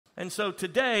And so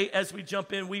today, as we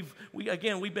jump in, we've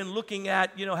been looking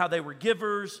at, how they were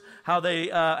givers, how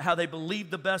they believed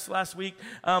the best last week.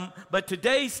 But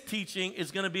today's teaching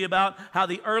is going to be about how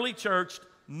the early church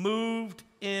moved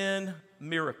in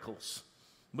miracles,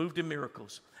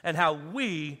 and how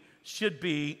we should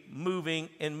be moving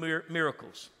in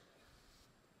miracles.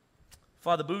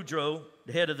 Father Boudreaux,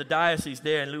 the head of the diocese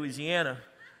there in Louisiana,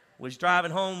 was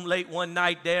driving home late one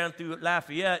night down through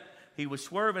Lafayette. He was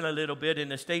swerving a little bit, and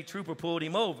the state trooper pulled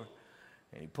him over.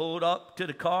 And he pulled up to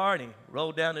the car, and he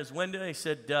rolled down his window. And he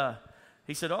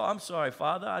said, "Oh, I'm sorry,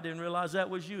 Father. I didn't realize that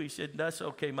was you." He said, "That's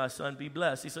okay, my son. Be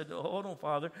blessed." He said, "Oh, hold on,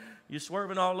 Father. You're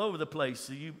swerving all over the place.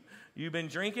 So you've been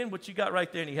drinking? What you got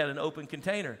right there?" And he had an open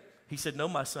container. He said, "No,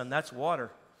 my son, that's water."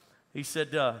 He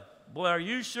said, "Boy, are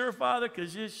you sure, Father?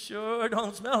 Because it sure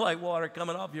don't smell like water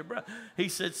coming off your breath." He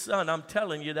said, "Son, I'm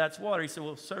telling you that's water." He said,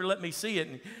 "Well, sir, let me see it."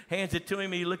 And he hands it to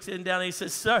him. He looks it down and he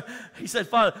says, "Sir," he said,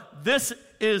 "Father, this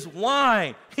is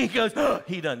wine." He goes, "Oh,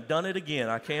 he done it again.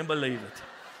 I can't believe it."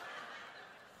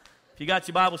 If you got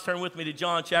your Bibles, turn with me to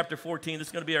John chapter 14. This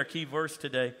is going to be our key verse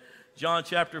today. John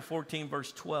chapter 14,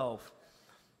 verse 12.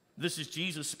 This is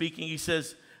Jesus speaking. He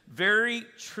says, "Very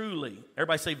truly."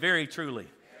 Everybody say, "Very truly."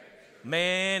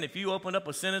 Man, if you open up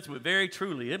a sentence with "very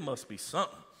truly," it must be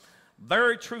something.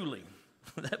 Very truly.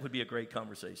 That would be a great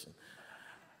conversation.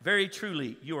 Very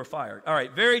truly, you are fired. All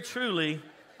right, very truly,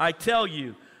 I tell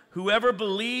you, whoever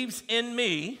believes in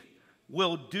me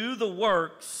will do the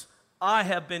works I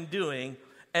have been doing,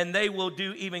 and they will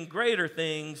do even greater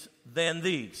things than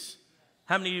these.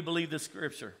 How many of you believe this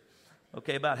scripture?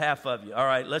 Okay, about half of you. All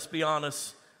right, let's be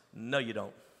honest. No, you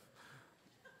don't.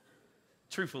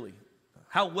 Truthfully.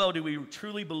 How well do we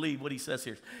truly believe what he says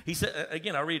here? He said,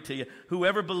 again, I'll read it to you.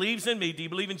 Whoever believes in me, do you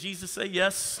believe in Jesus? Say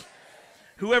yes.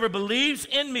 Whoever believes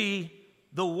in me,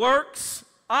 the works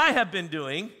I have been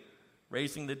doing,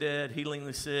 raising the dead, healing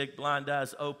the sick, blind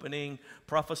eyes opening,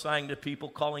 prophesying to people,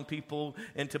 calling people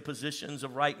into positions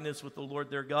of rightness with the Lord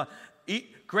their God.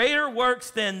 Greater works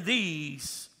than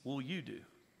these will you do,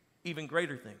 even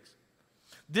greater things.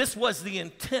 This was the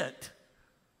intent,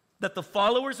 that the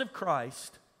followers of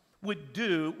Christ would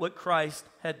do what Christ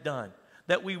had done,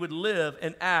 that we would live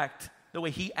and act the way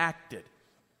he acted.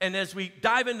 And as we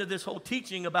dive into this whole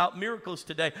teaching about miracles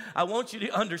today, I want you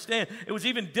to understand it was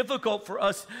even difficult for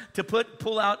us to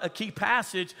pull out a key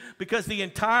passage, because the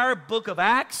entire book of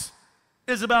Acts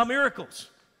is about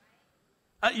miracles.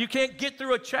 You can't get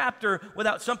through a chapter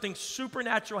without something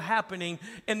supernatural happening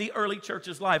in the early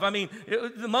church's life. I mean,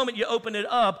 the moment you open it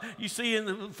up, you see in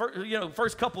the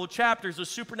first couple of chapters a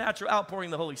supernatural outpouring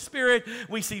of the Holy Spirit.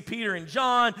 We see Peter and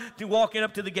John walking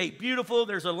up to the gate beautiful.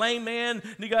 There's a lame man.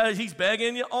 He's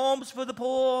begging you, alms for the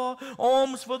poor,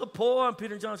 alms for the poor. And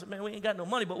Peter and John said, "Man, we ain't got no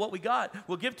money, but what we got,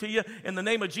 we'll give to you in the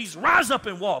name of Jesus. Rise up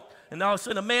and walk." And all of a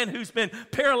sudden, a man who's been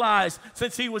paralyzed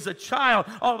since he was a child,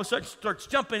 all of a sudden starts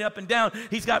jumping up and down.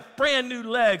 He's got brand new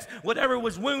legs. Whatever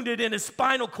was wounded in his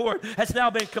spinal cord has now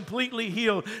been completely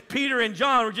healed. Peter and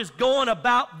John were just going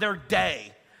about their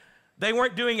day. They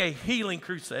weren't doing a healing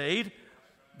crusade.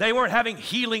 They weren't having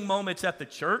healing moments at the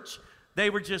church. They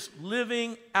were just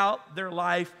living out their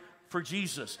life for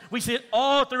Jesus. We see it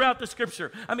all throughout the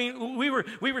scripture. I mean, we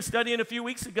were studying a few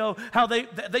weeks ago how they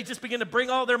just began to bring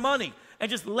all their money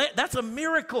and just that's a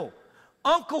miracle.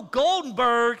 Uncle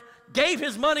Goldenberg gave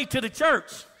his money to the church.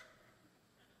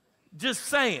 Just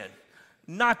saying.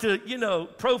 Not to,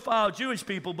 profile Jewish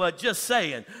people, but just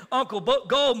saying. Uncle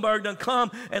Goldenberg done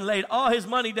come and laid all his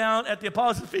money down at the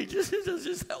apostles' feet. Just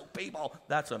help people.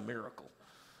 That's a miracle.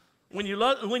 When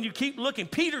you keep looking,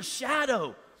 Peter's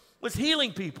shadow was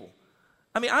healing people.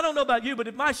 I mean, I don't know about you, but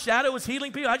if my shadow was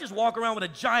healing people, I just walk around with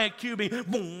a giant QB.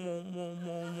 Boom, boom, boom,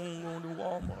 boom, boom, going to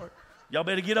Walmart. Y'all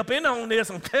better get up in on this.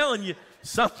 I'm telling you,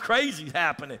 something crazy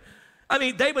happening. I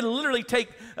mean, they would literally take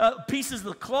pieces of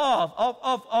the cloth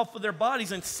off of their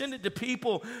bodies and send it to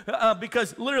people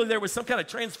because literally there was some kind of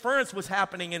transference was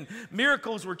happening and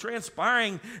miracles were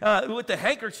transpiring with the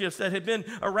handkerchiefs that had been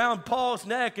around Paul's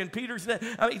neck and Peter's neck.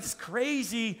 I mean, it's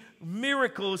crazy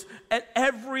miracles, and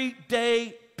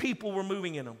everyday people were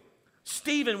moving in them.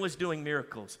 Stephen was doing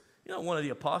miracles. One of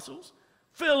the apostles.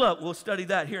 Philip, we'll study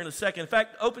that here in a second. In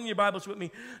fact, open your Bibles with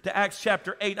me to Acts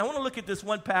chapter 8. I want to look at this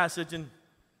one passage, and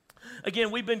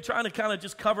again, we've been trying to kind of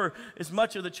just cover as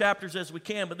much of the chapters as we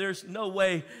can, but there's no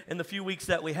way in the few weeks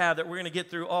that we have that we're going to get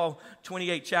through all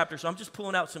 28 chapters. So I'm just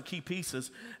pulling out some key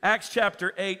pieces. Acts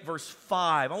chapter 8, verse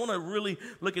 5. I want to really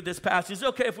look at this passage. Is it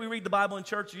okay if we read the Bible in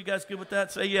church? Are you guys good with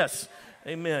that? Say yes.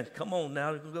 Amen. Come on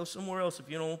now. You can go somewhere else if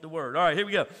you don't want the word. All right, here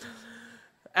we go.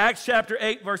 Acts chapter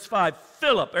 8, verse 5.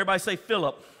 Philip. Everybody say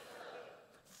Philip.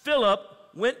 Philip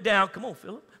went down. Come on,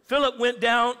 Philip. Philip went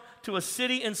down to a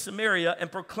city in Samaria and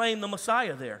proclaimed the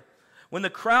Messiah there. When the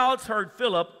crowds heard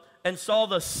Philip and saw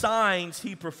the signs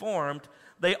he performed,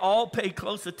 they all paid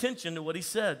close attention to what he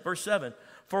said. Verse 7,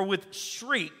 for with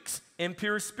shrieks,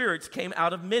 impure spirits came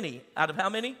out of many. Out of how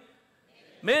many?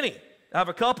 Many. Out of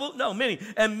a couple? No, many.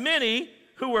 And many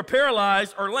who were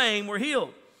paralyzed or lame were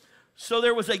healed. So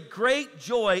there was a great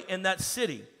joy in that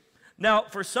city. Now,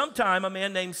 for some time, a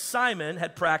man named Simon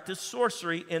had practiced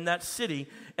sorcery in that city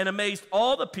and amazed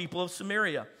all the people of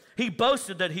Samaria. He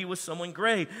boasted that he was someone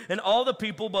great, and all the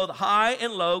people, both high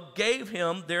and low, gave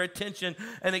him their attention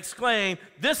and exclaimed,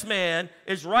 this man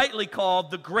is rightly called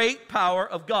the great power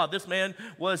of God. This man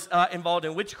was involved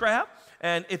in witchcraft,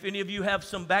 and if any of you have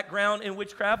some background in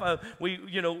witchcraft,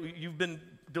 you've been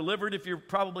delivered if you're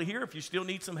probably here, if you still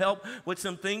need some help with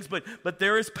some things, but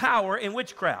there is power in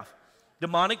witchcraft.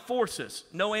 Demonic forces,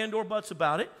 no and or buts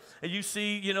about it. And you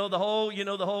see, the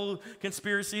whole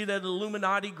conspiracy, that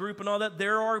Illuminati group and all that.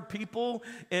 There are people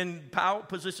in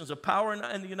positions of power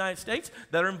in the United States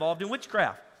that are involved in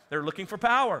witchcraft. They're looking for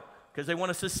power because they want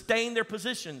to sustain their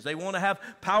positions. They want to have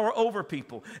power over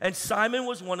people. And Simon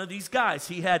was one of these guys.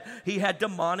 He had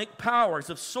demonic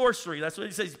powers of sorcery. That's what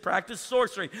he says. He practiced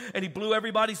sorcery, and he blew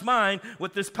everybody's mind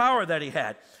with this power that he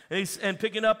had. And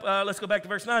picking up, let's go back to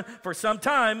verse 9. For some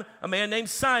time, a man named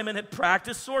Simon had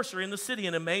practiced sorcery in the city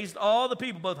and amazed all the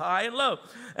people, both high and low.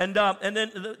 And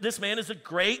then this man is a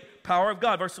great power of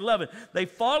God. Verse 11, they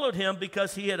followed him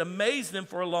because he had amazed them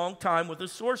for a long time with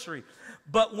his sorcery.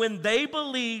 But when they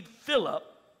believed Philip,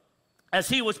 as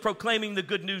he was proclaiming the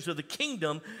good news of the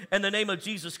kingdom and the name of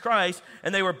Jesus Christ,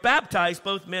 and they were baptized,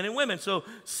 both men and women. So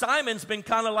Simon's been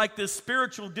kind of like this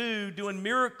spiritual dude doing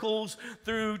miracles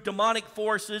through demonic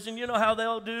forces, and you know how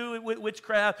they'll do with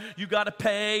witchcraft. You got to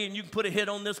pay, and you can put a hit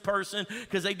on this person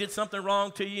because they did something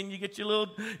wrong to you, and you get your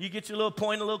little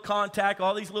point, a little contact,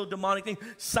 all these little demonic things.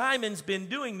 Simon's been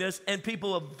doing this, and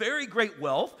people of very great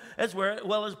wealth, as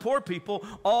well as poor people,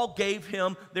 all gave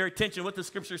him their attention. What the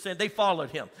scripture is saying, they followed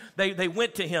him. They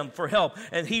went to him for help,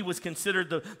 and he was considered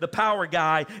the power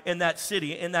guy in that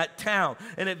city, in that town.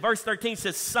 And at verse 13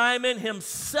 says, Simon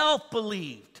himself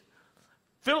believed.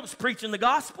 Philip's preaching the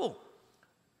gospel,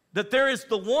 that there is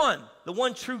the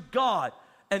one true God.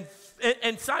 And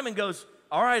Simon goes,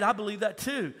 all right, I believe that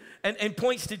too, and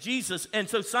points to Jesus. And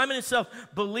so Simon himself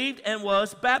believed and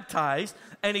was baptized,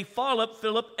 and he followed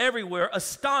Philip everywhere,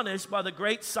 astonished by the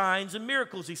great signs and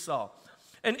miracles he saw.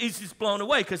 And he's just blown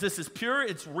away because this is pure,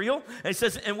 it's real. And he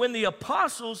says, and when the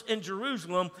apostles in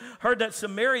Jerusalem heard that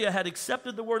Samaria had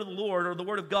accepted the word of the Lord, or the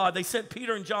word of God, they sent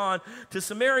Peter and John to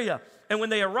Samaria. And when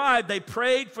they arrived, they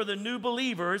prayed for the new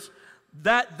believers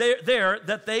that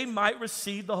they might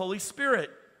receive the Holy Spirit.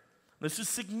 This is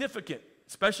significant,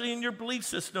 especially in your belief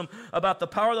system about the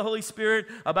power of the Holy Spirit,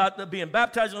 about being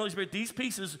baptized in the Holy Spirit. These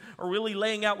pieces are really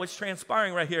laying out what's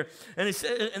transpiring right here. And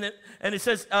it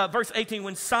says, verse 18,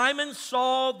 when Simon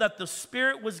saw that the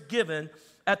Spirit was given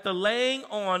at the laying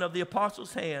on of the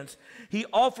apostles' hands, he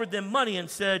offered them money and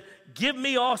said, give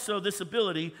me also this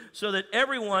ability so that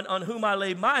everyone on whom I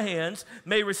lay my hands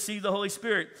may receive the Holy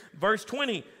Spirit. Verse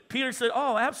 20, Peter said,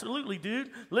 oh, absolutely, dude.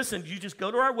 Listen, you just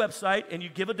go to our website and you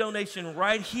give a donation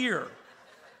right here,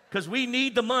 because we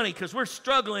need the money, because we're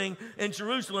struggling in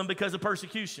Jerusalem because of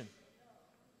persecution.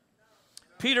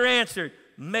 Peter answered,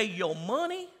 may your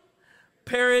money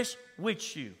perish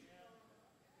with you.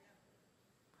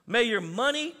 May your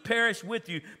money perish with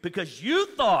you, because you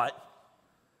thought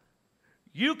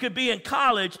you could be in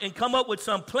college and come up with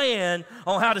some plan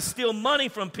on how to steal money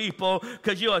from people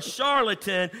because you're a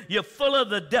charlatan, you're full of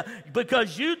the devil,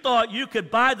 because you thought you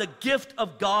could buy the gift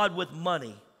of God with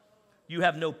money. You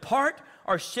have no part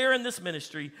or share in this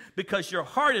ministry because your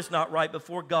heart is not right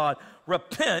before God.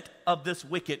 Repent of this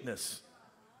wickedness.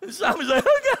 And Simon's like,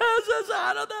 oh God, I'm so sorry.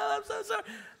 I don't know, I'm so sorry.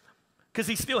 Because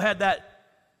he still had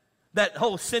that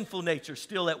whole sinful nature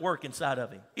still at work inside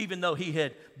of him. Even though he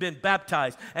had been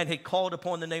baptized and had called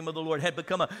upon the name of the Lord, had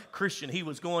become a Christian. He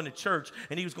was going to church,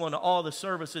 and he was going to all the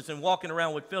services and walking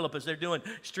around with Philip as they're doing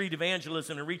street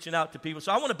evangelism and reaching out to people.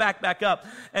 So I want to back up,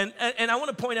 and I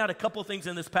want to point out a couple things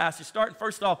in this passage. Starting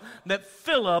first off, that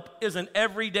Philip is an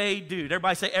everyday dude.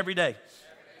 Everybody say everyday.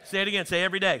 Say it again, say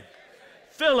everyday.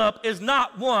 Philip is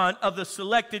not one of the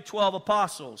selected 12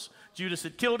 apostles. Judas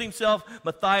had killed himself.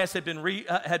 Matthias had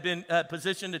been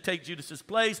positioned to take Judas's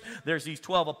place. There's these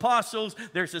 12 apostles.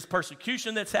 There's this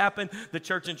persecution that's happened. The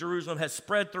church in Jerusalem has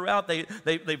spread throughout. They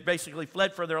basically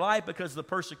fled for their life because of the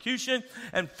persecution.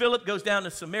 And Philip goes down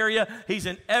to Samaria. He's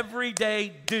an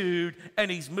everyday dude, and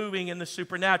he's moving in the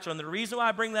supernatural. And the reason why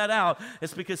I bring that out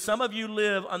is because some of you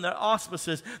live on the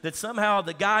auspices that somehow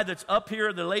the guy that's up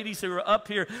here, the ladies who are up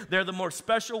here, they're the more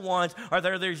special ones, or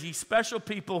there's these special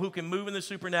people who can move in the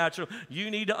supernatural. You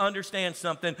need to understand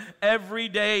something.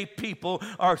 Everyday people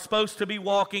are supposed to be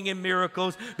walking in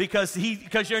miracles because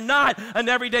you're not an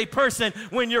everyday person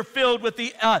when you're filled with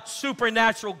the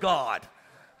supernatural God.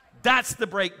 That's the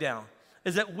breakdown,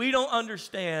 is that we don't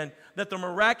understand that the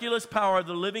miraculous power of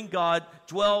the living God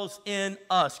dwells in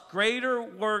us. Greater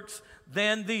works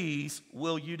than these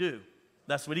will you do.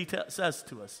 That's what he says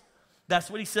to us. That's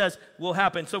what he says will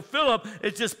happen. So Philip,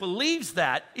 it just believes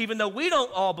that, even though we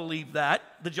don't all believe that,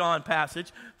 the John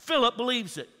passage, Philip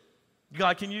believes it.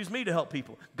 God can use me to help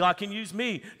people. God can use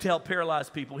me to help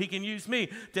paralyzed people. He can use me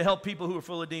to help people who are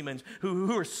full of demons,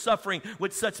 who are suffering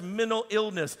with such mental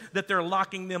illness that they're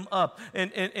locking them up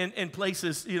in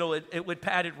places, with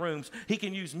padded rooms. He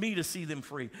can use me to see them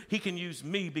free. He can use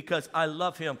me because I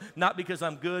love him, not because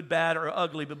I'm good, bad, or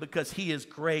ugly, but because he is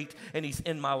great and he's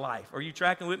in my life. Are you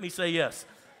tracking with me? Say yes.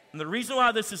 And the reason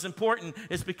why this is important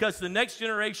is because the next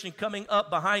generation coming up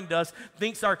behind us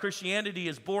thinks our Christianity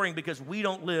is boring because we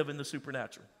don't live in the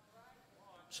supernatural.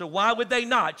 So why would they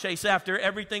not chase after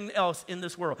everything else in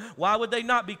this world? Why would they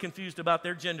not be confused about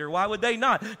their gender? Why would they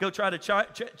not go try to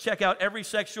check out every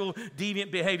sexual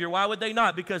deviant behavior? Why would they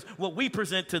not? Because what we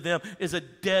present to them is a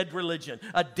dead religion,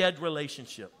 a dead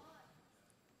relationship.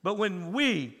 But when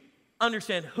we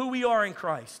understand who we are in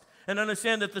Christ, and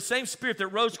understand that the same Spirit that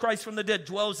rose Christ from the dead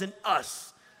dwells in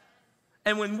us.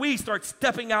 And when we start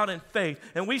stepping out in faith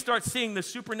and we start seeing the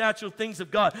supernatural things of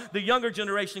God, the younger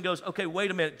generation goes, okay, wait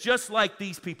a minute, just like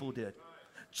these people did.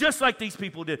 Just like these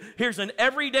people did. Here's an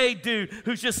everyday dude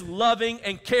who's just loving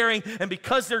and caring, and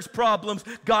because there's problems,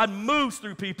 God moves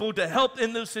through people to help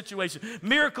in those situations.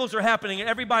 Miracles are happening, and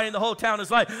everybody in the whole town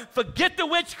is like, forget the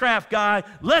witchcraft guy,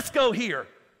 let's go here,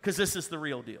 because this is the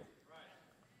real deal.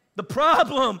 The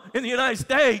problem in the United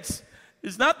States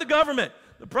is not the government.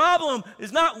 The problem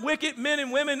is not wicked men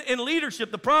and women in leadership.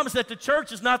 The problem is that the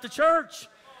church is not the church.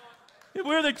 If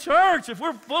we're the church, if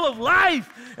we're full of life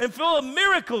and full of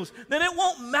miracles, then it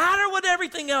won't matter what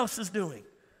everything else is doing.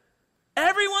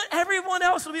 Everyone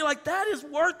else will be like, that is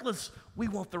worthless. We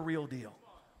want the real deal.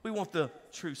 We want the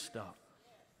true stuff.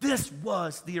 This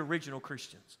was the original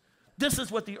Christians. This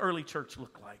is what the early church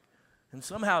looked like. And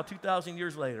somehow, 2,000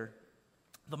 years later,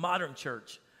 the modern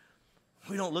church,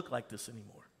 we don't look like this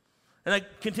anymore. And I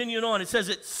continuing on, it says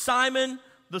that Simon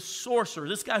the sorcerer,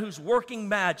 this guy who's working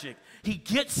magic, he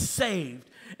gets saved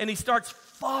and he starts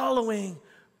following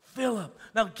Philip.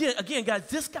 Now again, guys,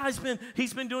 this guy's been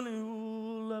doing the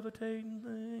levitating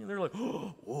thing. And they're like,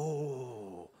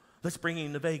 whoa, let's bring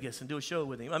him to Vegas and do a show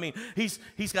with him. I mean, he's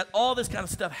got all this kind of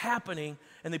stuff happening,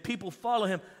 and the people follow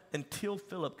him until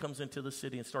Philip comes into the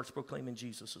city and starts proclaiming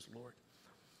Jesus as Lord.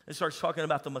 And starts talking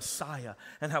about the Messiah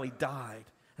and how he died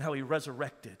and how he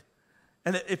resurrected.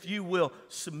 And that if you will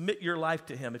submit your life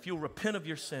to him, if you'll repent of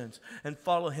your sins and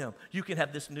follow him, you can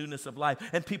have this newness of life.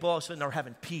 And people all of a sudden are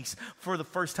having peace for the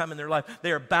first time in their life.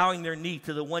 They are bowing their knee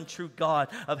to the one true God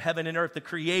of heaven and earth, the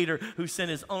Creator who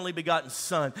sent his only begotten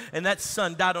Son. And that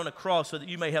Son died on a cross so that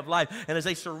you may have life. And as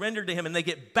they surrender to him and they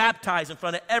get baptized in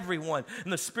front of everyone,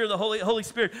 and the Spirit of the Holy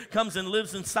Spirit comes and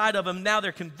lives inside of them, now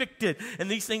they're convicted. And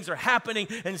these things are happening.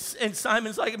 And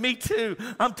Simon's like, me too.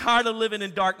 I'm tired of living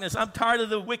in darkness. I'm tired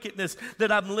of the wickedness that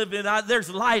I'm living in. There's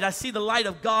light. I see the light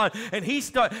of God. And he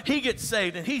gets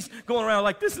saved, and he's going around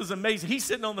like, this is amazing. He's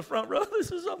sitting on the front row.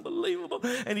 This is unbelievable.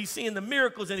 And he's seeing the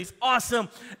miracles, and he's awesome.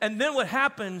 And then what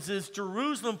happens is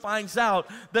Jerusalem finds out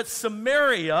that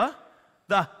Samaria,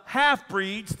 the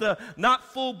half-breeds, the not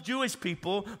full Jewish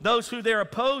people, those who they're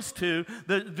opposed to,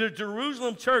 the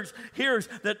Jerusalem church hears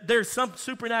that there's some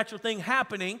supernatural thing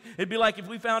happening. It'd be like if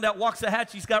we found out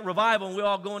Waxahachie's got revival and we're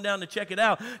all going down to check it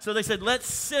out. So they said, let's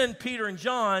send Peter and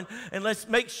John and let's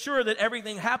make sure that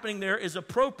everything happening there is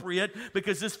appropriate,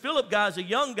 because this Philip guy is a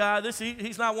young guy.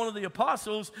 He's not one of the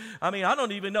apostles. I mean, I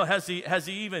don't even know. Has he read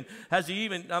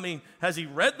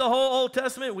the whole Old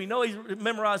Testament? We know he's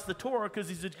memorized the Torah because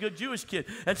he's a good Jewish kid.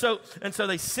 And so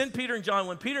they send Peter and John.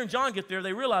 When Peter and John get there,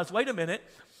 they realize, wait a minute.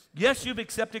 Yes, you've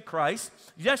accepted Christ.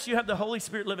 Yes, you have the Holy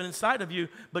Spirit living inside of you,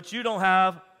 but you don't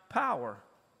have power.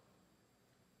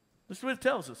 That's what it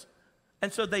tells us.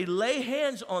 And so they lay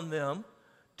hands on them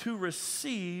to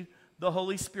receive the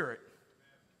Holy Spirit.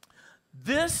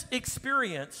 This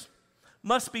experience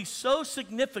must be so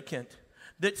significant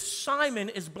that Simon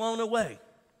is blown away.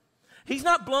 He's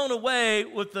not blown away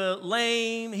with the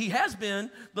lame. He has been.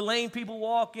 The lame people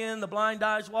walking, the blind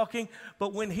eyes walking.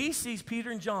 But when he sees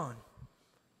Peter and John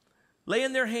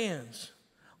laying their hands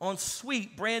on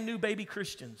sweet, brand new baby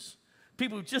Christians,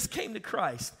 people who just came to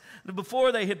Christ.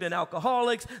 Before, they had been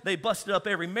alcoholics. They busted up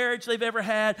every marriage they've ever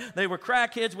had. They were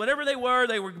crackheads, whatever they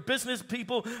were business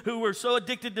people who were so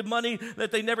addicted to money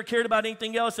that they never cared about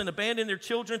anything else and abandoned their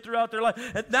children throughout their life.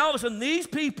 And now all of a sudden, these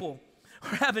people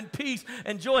are having peace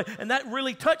and joy. And that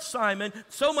really touched Simon,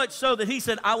 so much so that he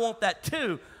said, I want that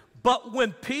too. But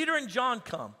when Peter and John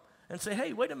come and say,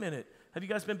 hey, wait a minute, have you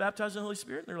guys been baptized in the Holy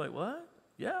Spirit? And they're like, what?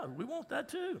 Yeah, we want that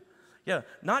too. Yeah,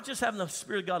 not just having the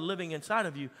Spirit of God living inside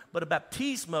of you, but a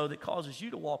baptismo that causes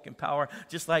you to walk in power,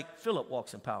 just like Philip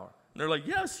walks in power. And they're like,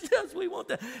 yes, we want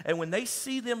that. And when they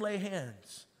see them lay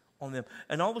hands on them,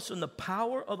 and all of a sudden the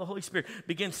power of the Holy Spirit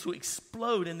begins to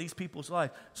explode in these people's life,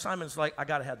 Simon's like, I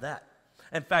got to have that.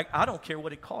 In fact, I don't care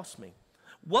what it costs me.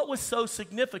 What was so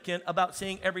significant about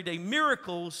seeing everyday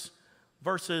miracles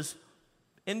versus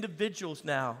individuals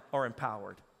now are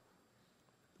empowered?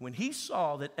 When he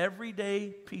saw that everyday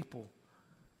people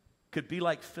could be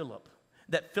like Philip,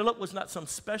 that Philip was not some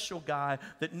special guy,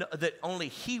 that only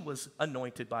he was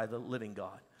anointed by the living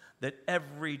God, that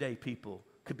everyday people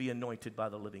could be anointed by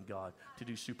the living God to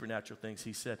do supernatural things,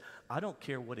 he said, I don't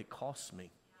care what it costs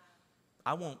me.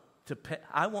 I will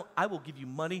give you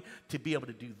money to be able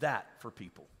to do that for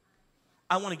people.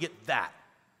 I want to get that.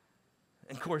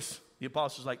 And of course, the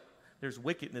apostle's like, there's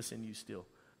wickedness in you still,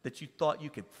 that you thought you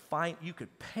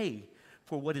could pay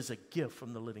for what is a gift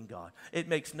from the living God. It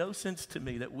makes no sense to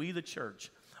me that we, the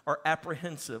church, are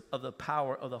apprehensive of the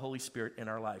power of the Holy Spirit in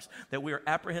our lives, that we are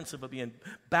apprehensive of being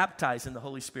baptized in the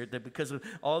Holy Spirit, that because of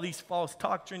all these false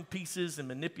doctrine pieces and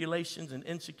manipulations and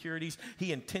insecurities,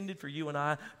 he intended for you and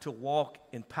I to walk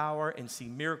in power and see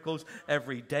miracles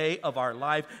every day of our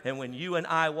life. And when you and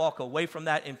I walk away from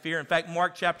that in fear, in fact,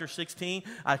 Mark chapter 16,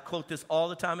 I quote this all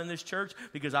the time in this church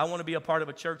because I want to be a part of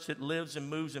a church that lives and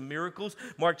moves in miracles.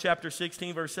 Mark chapter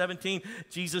 16, verse 17,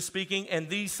 Jesus speaking, and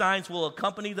these signs will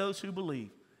accompany those who believe.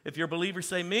 If you're a believer,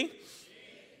 say me. Me.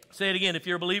 Say it again. If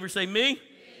you're a believer, say me. Me.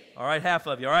 All right, half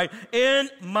of you, all right? In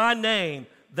my name,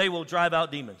 they will drive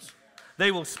out demons.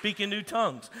 They will speak in new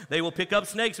tongues. They will pick up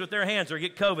snakes with their hands or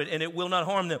get COVID, and it will not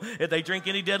harm them. If they drink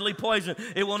any deadly poison,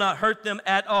 it will not hurt them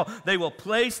at all. They will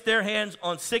place their hands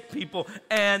on sick people,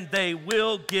 and they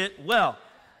will get well.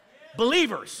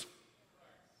 Believers.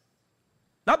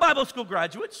 Not Bible school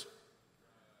graduates.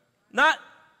 Not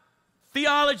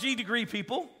theology degree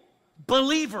people.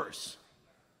 Believers.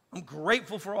 I'm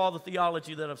grateful for all the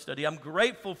theology that I've studied. I'm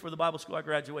grateful for the Bible school I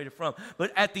graduated from.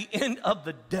 But at the end of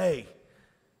the day,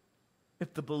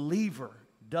 if the believer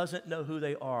doesn't know who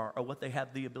they are or what they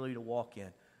have the ability to walk in,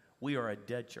 we are a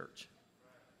dead church.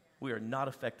 We are not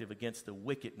effective against the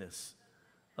wickedness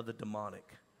of the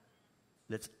demonic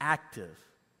that's active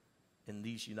in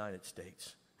these United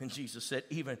States. And Jesus said,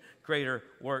 even greater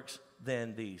works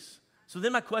than these. So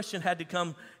then my question had to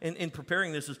come in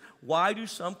preparing this is, why do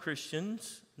some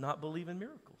Christians not believe in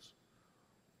miracles?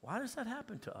 Why does that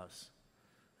happen to us?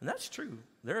 And that's true.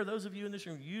 There are those of you in this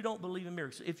room, you don't believe in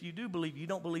miracles. If you do believe, you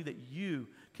don't believe that you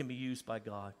can be used by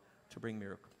God to bring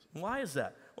miracles. And why is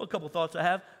that? Well, a couple thoughts I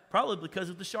have. Probably because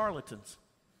of the charlatans.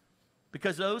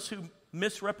 Because those who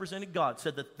misrepresented God,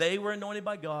 said that they were anointed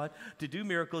by God to do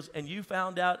miracles, and you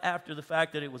found out after the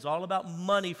fact that it was all about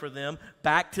money for them,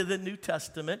 back to the New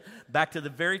Testament, back to the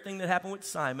very thing that happened with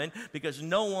Simon, because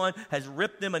no one has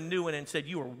ripped them a new one and said,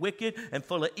 you are wicked and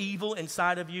full of evil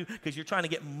inside of you because you're trying to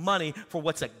get money for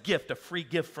what's a gift, a free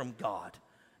gift from God.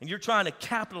 And you're trying to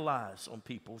capitalize on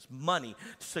people's money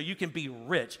so you can be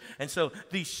rich. And so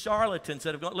these charlatans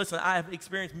that have gone, listen, I have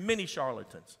experienced many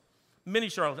charlatans. Many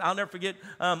charlatans. I'll never forget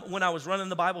when I was running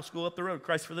the Bible school up the road,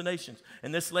 Christ for the Nations,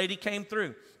 and this lady came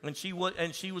through, and she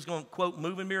was going to quote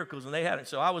moving miracles, and they had it.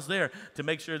 So I was there to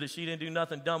make sure that she didn't do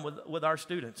nothing dumb with our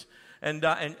students. And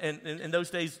in those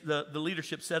days, the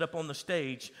leadership set up on the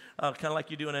stage, kind of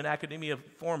like you do in an academia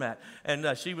format.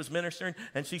 And she was ministering,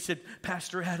 and she said,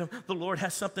 Pastor Adam, the Lord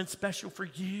has something special for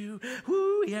you.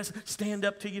 Woo, he has stand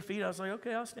up to your feet. I was like,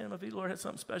 okay, I'll stand on my feet. The Lord has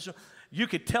something special. You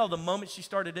could tell the moment she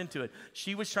started into it,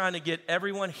 she was trying to get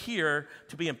everyone here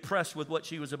to be impressed with what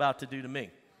she was about to do to me.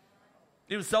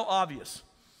 It was so obvious.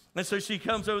 And so she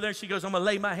comes over there and she goes, I'm going to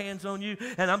lay my hands on you,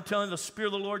 and I'm telling you the Spirit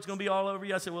of the Lord's going to be all over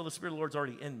you. I said, well, the Spirit of the Lord's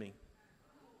already in me.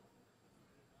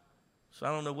 So I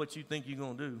don't know what you think you're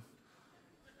going to do.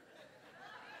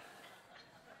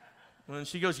 And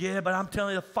she goes, yeah, but I'm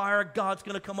telling you, the fire of God's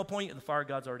going to come upon you. The fire of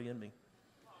God's already in me.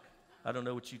 I don't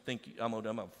know what you think. I'm going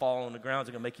to fall on the ground. Is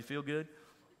it going to make you feel good?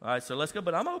 All right, so let's go.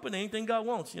 But I'm open to anything God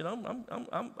wants. You know,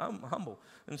 I'm humble.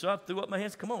 And so I threw up my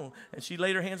hands. Come on. And she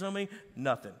laid her hands on me.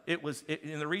 Nothing.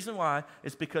 And the reason why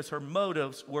is because her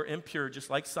motives were impure, just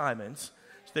like Simon's.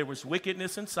 There was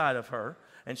wickedness inside of her,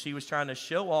 and she was trying to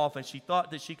show off, and she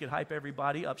thought that she could hype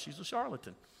everybody up. She's a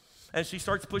charlatan. And she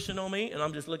starts pushing on me, and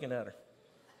I'm just looking at her.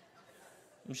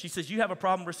 And she says, you have a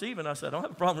problem receiving. I said, I don't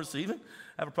have a problem receiving.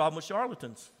 I have a problem with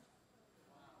charlatans.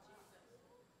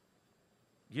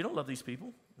 You don't love these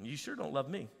people. You sure don't love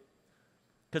me.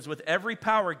 Because with every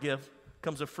power gift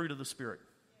comes a fruit of the Spirit.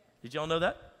 Did y'all know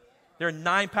that? There are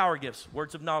 9 power gifts: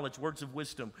 words of knowledge, words of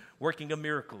wisdom, working of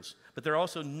miracles. But there are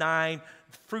also 9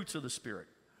 fruits of the Spirit.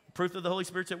 Proof that the Holy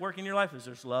Spirit's at work in your life is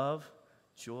there's love,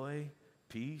 joy,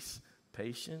 peace,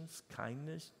 patience,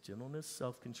 kindness, gentleness,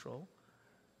 self-control.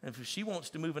 And if she wants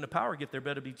to move in a power gift, there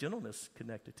better be gentleness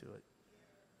connected to it.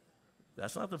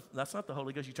 That's not the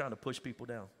Holy Ghost. You're trying to push people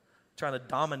down, trying to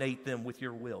dominate them with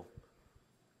your will,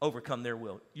 overcome their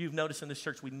will. You've noticed in this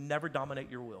church, we never dominate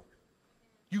your will.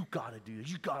 You got to do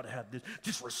this. You got to have this.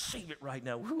 Just receive it right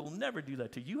now. We will never do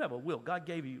that to you. You have a will. God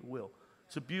gave you a will.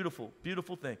 It's a beautiful,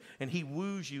 beautiful thing. And he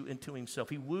woos you into himself.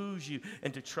 He woos you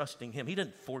into trusting him. He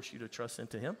doesn't force you to trust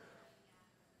into him.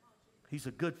 He's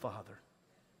a good father.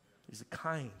 He's a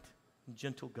kind and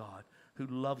gentle God who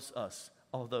loves us,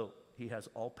 although he has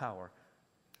all power.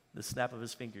 The snap of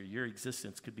his finger, your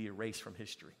existence could be erased from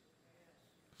history.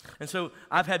 And so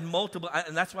I've had multiple,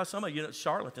 and that's why some of you know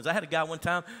charlatans. I had a guy one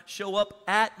time show up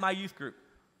at my youth group.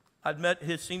 I'd met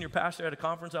his senior pastor at a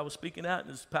conference I was speaking at, and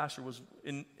his pastor was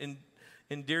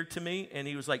endeared to me, and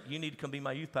he was like, you need to come be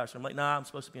my youth pastor. I'm like, nah, I'm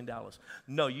supposed to be in Dallas.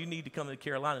 No, you need to come to the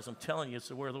Carolinas. I'm telling you, it's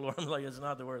the word of the Lord. I'm like, it's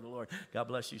not the word of the Lord. God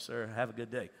bless you, sir. Have a good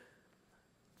day.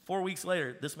 4 weeks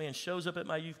later, this man shows up at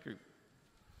my youth group.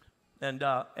 And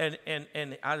I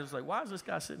was like, why is this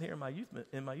guy sitting here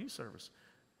in my youth service?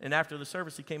 And after the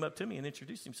service, he came up to me and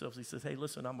introduced himself. He says, hey,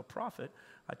 listen, I'm a prophet.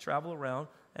 I travel around,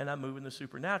 and I move in the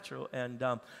supernatural, and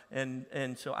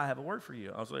so I have a word for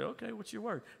you. I was like, okay, what's your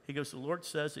word? He goes, the Lord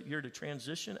says that you're to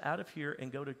transition out of here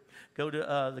and go to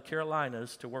the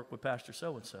Carolinas to work with Pastor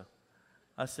so-and-so.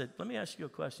 I said, let me ask you a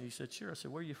question. He said, sure. I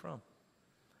said, where are you from?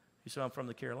 He said, I'm from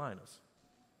the Carolinas.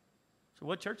 So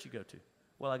what church you go to?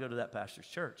 Well, I go to that pastor's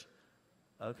church.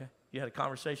 Okay. You had a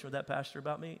conversation with that pastor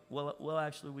about me? Well,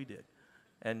 actually, we did.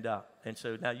 And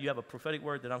so now you have a prophetic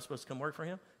word that I'm supposed to come work for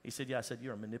him? He said, yeah. I said,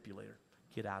 you're a manipulator.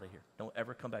 Get out of here. Don't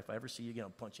ever come back. If I ever see you again, I'll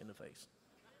punch you in the face.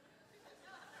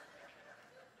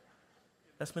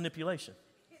 That's manipulation.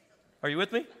 Are you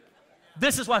with me?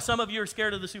 This is why some of you are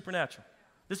scared of the supernatural.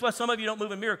 This is why some of you don't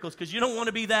move in miracles, because you don't want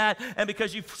to be that, and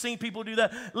because you've seen people do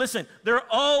that. Listen, there are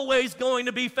always going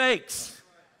to be fakes.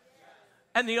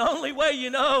 And the only way you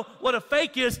know what a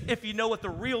fake is if you know what the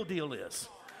real deal is.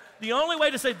 The only way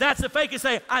to say that's a fake is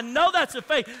say, I know that's a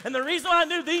fake. And the reason why I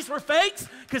knew these were fakes,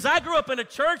 because I grew up in a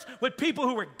church with people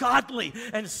who were godly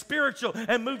and spiritual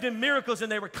and moved in miracles,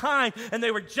 and they were kind and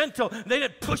they were gentle. They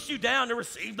didn't push you down to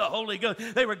receive the Holy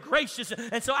Ghost. They were gracious.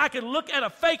 And so I could look at a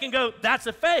fake and go, that's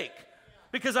a fake,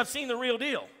 because I've seen the real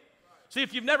deal. See,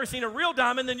 if you've never seen a real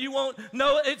diamond, then you won't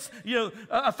know it's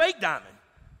a fake diamond.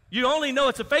 You only know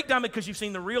it's a fake diamond because you've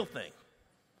seen the real thing.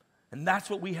 And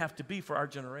that's what we have to be for our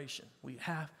generation. We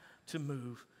have to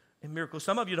move in miracles.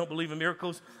 Some of you don't believe in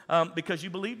miracles because you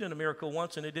believed in a miracle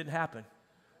once and it didn't happen.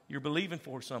 You're believing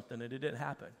for something and it didn't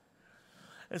happen.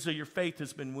 And so your faith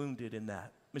has been wounded in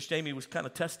that. Miss Jamie was kind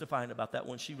of testifying about that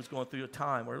when she was going through a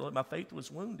time where my faith was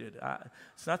wounded.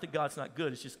 It's not that God's not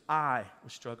good. It's just I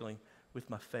was struggling with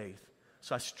my faith.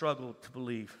 So I struggled to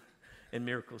believe in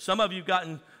miracles. Some of you have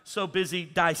gotten so busy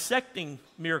dissecting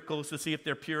miracles to see if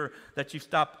they're pure that you've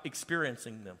stopped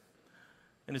experiencing them.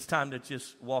 And it's time to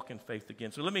just walk in faith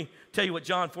again. So let me tell you what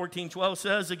John 14:12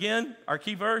 says again, our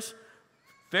key verse.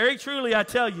 Very truly I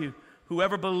tell you,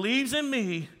 whoever believes in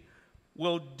me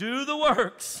will do the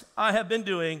works I have been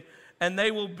doing, and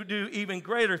they will do even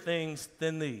greater things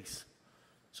than these.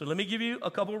 So let me give you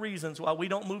a couple of reasons why we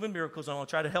don't move in miracles. I want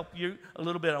to try to help you a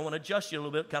little bit. I want to adjust you a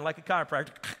little bit, kind of like a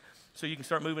chiropractor, so you can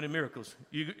start moving in miracles.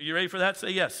 You ready for that? Say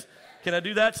yes. Can I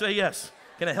do that? Say yes.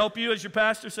 Can I help you as your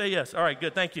pastor? Say yes. All right,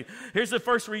 good. Thank you. Here's the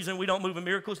first reason we don't move in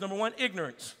miracles. Number one,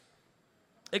 ignorance.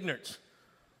 Ignorance.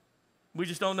 We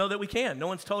just don't know that we can. No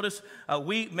one's told us.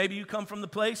 Maybe you come from the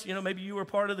place, maybe you were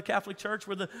part of the Catholic Church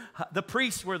where the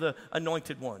priests were the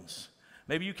anointed ones.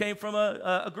 Maybe you came from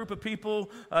a group of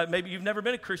people, maybe you've never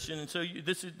been a Christian, and so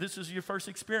this is your first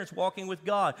experience walking with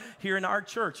God here in our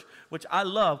church, which I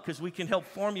love because we can help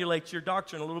formulate your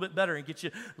doctrine a little bit better and get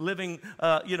you living,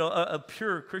 a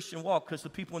pure Christian walk, because the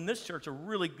people in this church are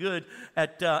really good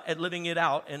at living it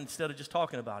out instead of just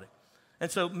talking about it. And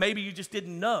so maybe you just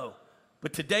didn't know,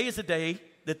 but today is a day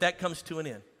that comes to an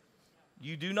end.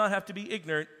 You do not have to be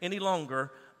ignorant any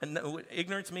longer. And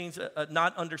ignorance means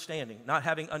not understanding, not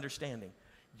having understanding.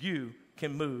 You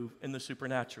can move in the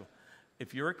supernatural.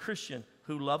 If you're a Christian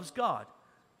who loves God,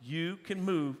 you can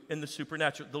move in the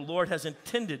supernatural. The Lord has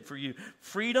intended for you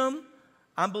freedom.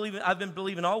 I've been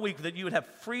believing all week that you would have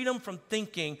freedom from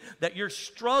thinking that your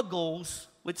struggles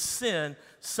with sin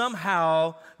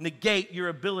somehow negate your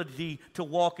ability to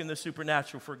walk in the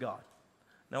supernatural for God.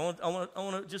 Now, I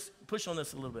want to just push on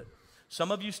this a little bit.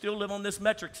 Some of you still live on this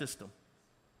metric system.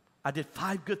 I did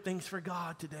 5 good things for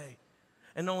God today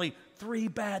and only 3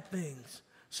 bad things.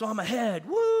 So I'm ahead.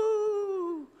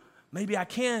 Woo! Maybe I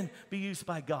can be used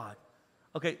by God.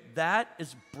 Okay, that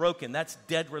is broken. That's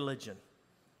dead religion.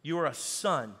 You are a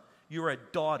son. You are a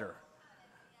daughter.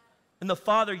 And the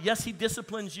Father, yes, He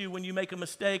disciplines you when you make a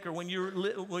mistake or when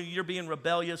you're being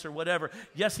rebellious or whatever.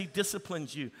 Yes, He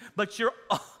disciplines you. But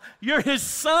you're His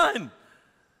son.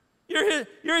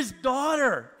 You're his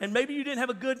daughter. And maybe you didn't have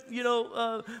a good,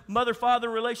 mother-father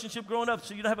relationship growing up,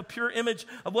 so you don't have a pure image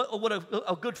of what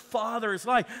a good father is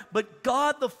like. But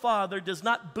God the Father does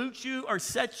not boot you or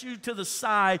set you to the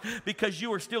side because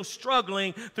you are still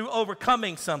struggling through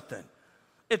overcoming something.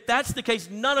 If that's the case,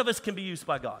 none of us can be used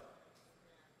by God.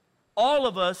 All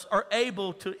of us are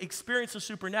able to experience the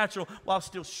supernatural while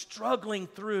still struggling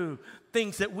through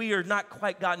things that we are not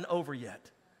quite gotten over yet.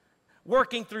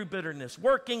 Working through bitterness,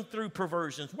 working through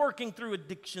perversions, working through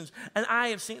addictions. And I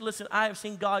have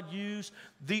seen God use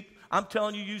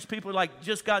use people like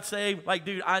just got saved. Like,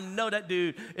 dude, I know that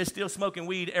dude is still smoking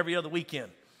weed every other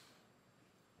weekend.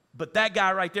 But that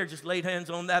guy right there just laid hands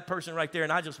on that person right there,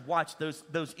 and I just watched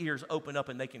those ears open up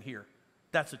and they can hear.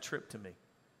 That's a trip to me.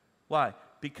 Why?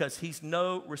 Because He's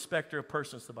no respecter of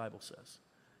persons, the Bible says.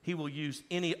 He will use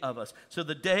any of us. So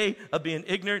the day of being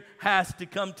ignorant has to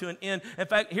come to an end. In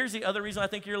fact, here's the other reason I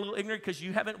think you're a little ignorant, because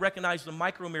you haven't recognized the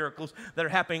micro miracles that are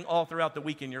happening all throughout the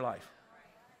week in your life.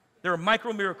 There are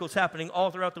micro miracles happening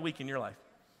all throughout the week in your life.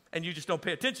 And you just don't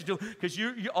pay attention to them because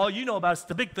all you know about is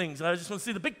the big things. And I just want to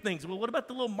see the big things. Well, what about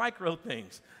the little micro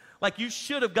things? Like you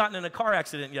should have gotten in a car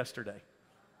accident yesterday.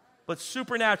 But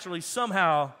supernaturally,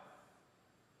 somehow,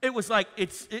 it was like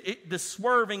the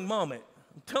swerving moment.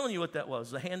 I'm telling you what that was,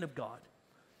 the hand of God.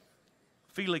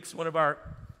 Felix, one of our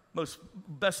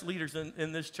best leaders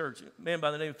in this church, a man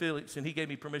by the name of Felix, and he gave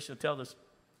me permission to tell this.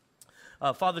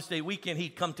 Father's Day weekend,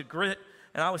 he'd come to Grit,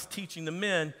 and I was teaching the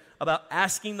men about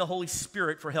asking the Holy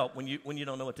Spirit for help when you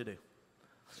don't know what to do.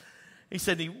 He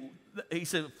said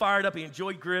fired up, he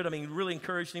enjoyed Grit. I mean, really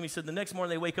encouraged him. He said the next morning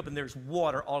they wake up and there's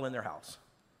water all in their house.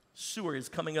 Sewer is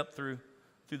coming up through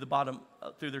the bottom,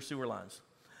 through their sewer lines.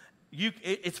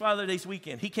 It's Father's Day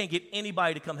weekend. He can't get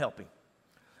anybody to come help him.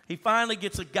 He finally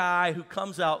gets a guy who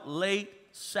comes out late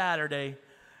Saturday,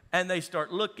 and they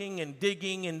start looking and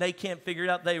digging, and they can't figure it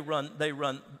out. They run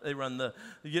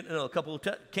a couple of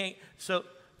can't. So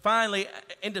finally,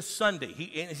 into Sunday,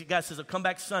 the guy says, "I'll come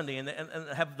back Sunday and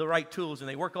have the right tools," and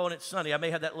they work on it Sunday. I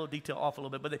may have that little detail off a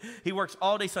little bit, but he works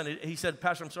all day Sunday. He said,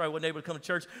 "Pastor, I'm sorry I wasn't able to come to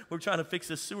church. We're trying to fix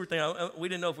this sewer thing. We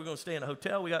didn't know if we were going to stay in a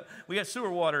hotel. We got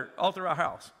sewer water all through our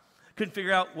house." Couldn't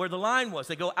figure out where the line was.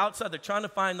 They go outside. They're trying to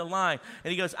find the line.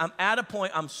 And he goes, "I'm at a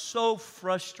point. I'm so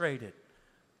frustrated.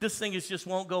 This thing just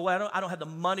won't go away. I don't have the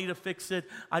money to fix it.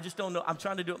 I just don't know. I'm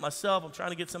trying to do it myself. I'm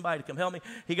trying to get somebody to come help me."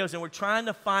 He goes, "And we're trying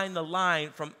to find the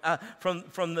line from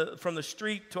the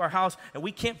street to our house, and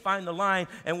we can't find the line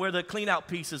and where the clean out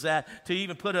piece is at to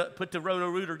even put the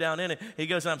roto-rooter down in it." He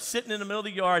goes, "I'm sitting in the middle of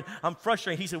the yard. I'm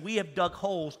frustrated." He said, "We have dug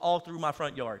holes all through my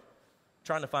front yard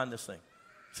trying to find this thing."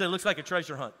 He said, "It looks like a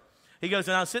treasure hunt." He goes,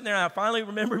 "And I was sitting there, and I finally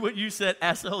remembered what you said.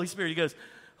 Ask the Holy Spirit." He goes,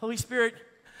 "Holy Spirit,"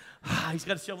 he's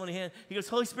got a shovel in his hand. He goes,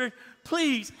 "Holy Spirit,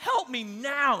 please help me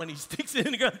now." And he sticks it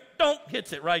in the ground. Don't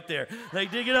hits it right there. They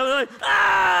dig it up. They're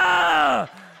like,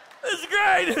 this is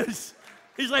great.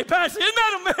 He's like, "Pastor, isn't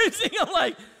that amazing?" I'm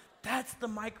like, that's the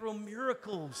micro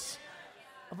miracles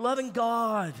of loving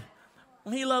God.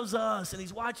 And He loves us, and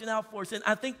He's watching out for us. And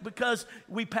I think because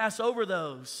we pass over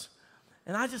those.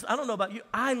 And I don't know about you,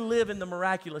 I live in the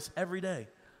miraculous every day.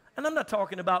 And I'm not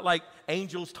talking about like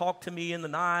angels talk to me in the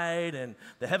night and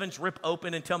the heavens rip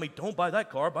open and tell me, "Don't buy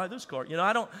that car, buy this car."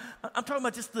 I'm talking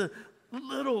about just the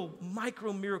little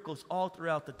micro miracles all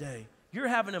throughout the day. You're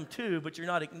having them too, but you're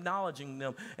not acknowledging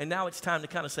them. And now it's time to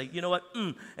kind of say, you know what,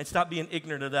 and stop being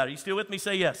ignorant of that. Are you still with me?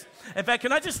 Say yes. In fact,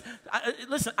 can I just,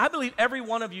 listen, I believe every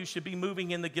one of you should be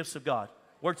moving in the gifts of God.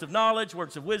 Words of knowledge,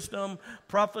 words of wisdom,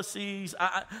 prophecies.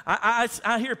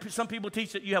 I hear some people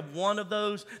teach that you have one of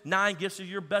those 9 gifts is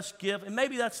your best gift. And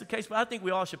maybe that's the case, but I think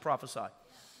we all should prophesy.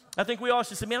 I think we all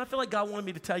should say, man, I feel like God wanted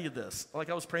me to tell you this, like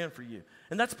I was praying for you.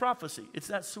 And that's prophecy. It's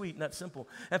that sweet and that simple.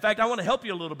 In fact, I want to help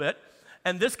you a little bit.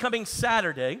 And this coming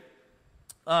Saturday,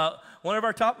 one of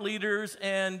our top leaders,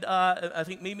 and I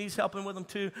think Mimi's helping with them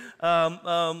too,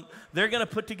 they're going to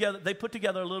put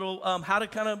together a little how to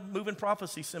kind of move in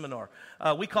prophecy seminar.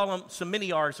 We call them some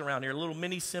mini R's around here, little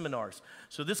mini seminars.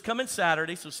 So this coming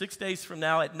Saturday, so 6 days from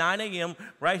now at 9 a.m.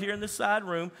 right here in this side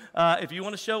room, if you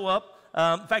want to show up.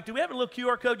 In fact, do we have a little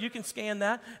QR code? You can scan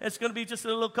that. It's going to be just a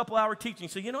little couple-hour teaching.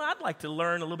 So, I'd like to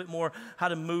learn a little bit more how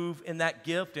to move in that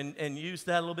gift and use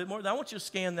that a little bit more. I want you to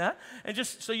scan that, and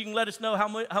just so you can let us know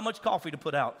how much coffee to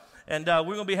put out. And we're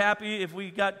going to be happy if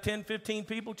we got 10, 15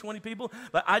 people, 20 people.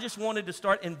 But I just wanted to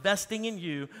start investing in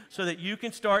you so that you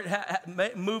can start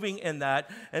moving in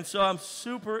that. And so I'm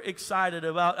super excited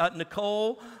about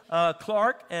Nicole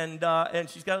Clark, and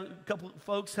she's got a couple of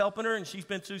folks helping her, and she's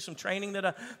been through some training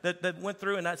that went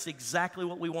through, and that's exactly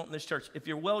what we want in this church. If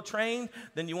you're well trained,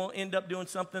 then you won't end up doing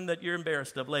something that you're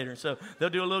embarrassed of later. So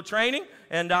they'll do a little training,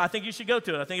 and I think you should go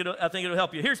to it. I think it'll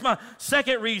help you. Here's my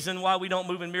second reason why we don't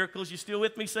move in miracles. You still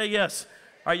with me? Say yes.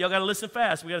 All right, y'all got to listen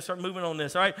fast. We got to start moving on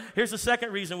this. All right, here's the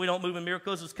second reason we don't move in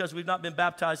miracles is because we've not been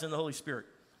baptized in the Holy Spirit.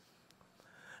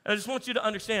 And I just want you to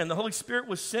understand, the Holy Spirit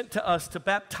was sent to us to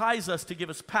baptize us, to give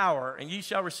us power, and ye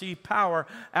shall receive power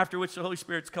after which the Holy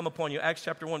Spirit's come upon you. Acts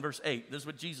chapter 1, verse 8. This is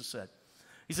what Jesus said.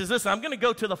 He says, listen, I'm going to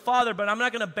go to the Father, but I'm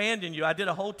not going to abandon you. I did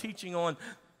a whole teaching on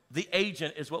the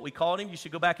agent is what we called him. You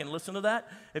should go back and listen to that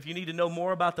if you need to know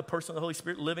more about the person of the Holy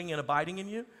Spirit living and abiding in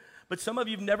you. But some of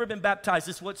you have never been baptized.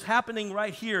 This is what's happening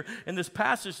right here in this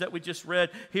passage that we just read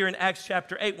here in Acts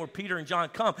chapter 8, where Peter and John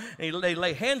come, and they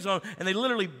lay hands on them, and they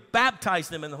literally baptize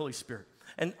them in the Holy Spirit.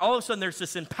 And all of a sudden, there's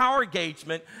this empower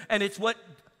engagement, and it's what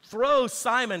throws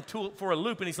Simon for a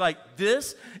loop. And he's like,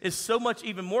 this is so much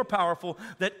even more powerful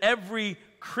that every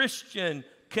Christian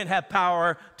can have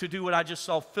power to do what I just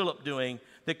saw Philip doing,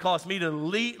 that caused me to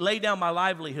lay down my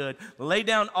livelihood, lay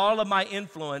down all of my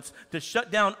influence, to shut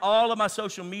down all of my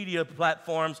social media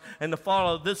platforms, and to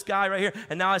follow this guy right here.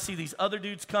 And now I see these other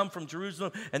dudes come from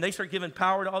Jerusalem, and they start giving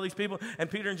power to all these people. And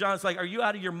Peter and John's like, are you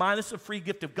out of your mind? This is a free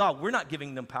gift of God. We're not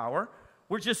giving them power.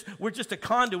 We're just a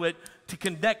conduit to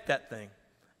connect that thing.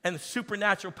 And the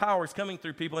supernatural power is coming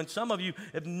through people. And some of you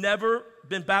have never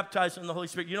been baptized in the Holy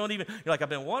Spirit. You're like, I've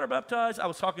been water baptized. I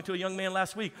was talking to a young man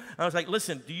last week. And I was like,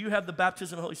 listen, do you have the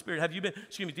baptism of the Holy Spirit?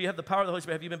 Do you have the power of the Holy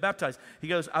Spirit? Have you been baptized? He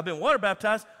goes, I've been water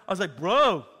baptized. I was like,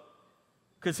 bro,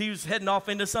 because he was heading off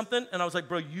into something. And I was like,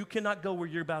 bro, you cannot go where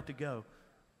you're about to go.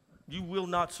 You will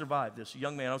not survive this.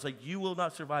 Young man, I was like, you will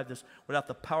not survive this without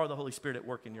the power of the Holy Spirit at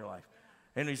work in your life.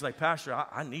 And he's like, Pastor,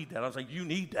 I need that. I was like, you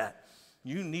need that.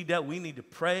 You need that. We need to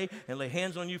pray and lay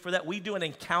hands on you for that. We do an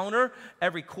encounter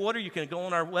every quarter. You can go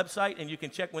on our website and you can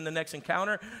check when the next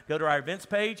encounter. Go to our events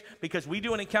page, because we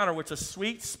do an encounter where it's a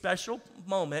sweet, special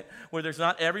moment where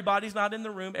everybody's not in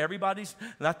the room. Everybody's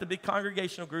not the big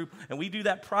congregational group. And we do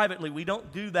that privately. We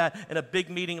don't do that in a big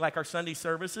meeting like our Sunday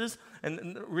services.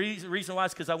 And the reason why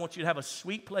is because I want you to have a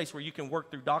sweet place where you can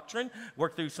work through doctrine,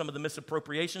 work through some of the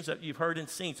misappropriations that you've heard and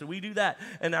seen. So we do that.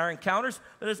 And our encounters,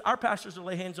 that is, our pastors will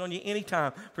lay hands on you anytime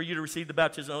for you to receive the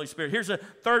baptism of the Holy Spirit. Here's a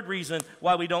third reason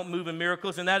why we don't move in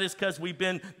miracles, and that is because we've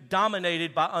been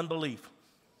dominated by unbelief.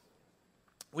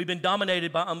 We've been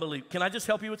dominated by unbelief. Can I just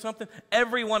help you with something?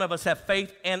 Every one of us have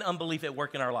faith and unbelief at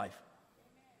work in our life.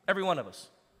 Every one of us.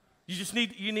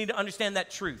 You need to understand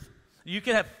that truth. You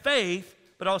can have faith,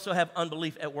 but also have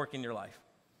unbelief at work in your life.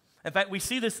 In fact, we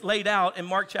see this laid out in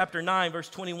Mark chapter 9, verse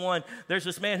 21. There's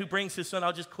this man who brings his son.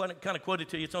 I'll just kind of quote it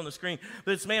to you. It's on the screen.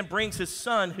 But this man brings his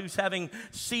son who's having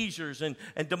seizures, and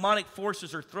demonic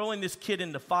forces are throwing this kid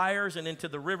into fires and into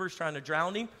the rivers trying to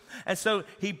drown him. And so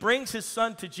he brings his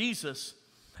son to Jesus,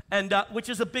 and which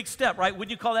is a big step, right? Wouldn't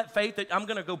you call that faith, that I'm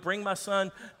going to go bring my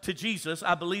son to Jesus?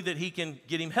 I believe that he can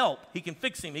get him help. He can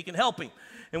fix him. He can help him.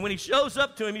 And when he shows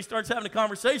up to him, he starts having a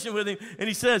conversation with him, and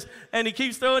he says, and he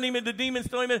keeps throwing him into demons,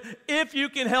 throwing him in, if you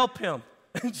can help him.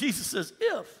 And Jesus says,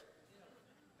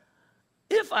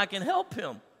 if I can help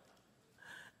him.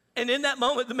 And in that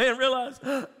moment, the man realized,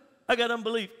 I got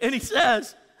unbelief. And he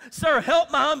says, sir,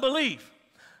 help my unbelief.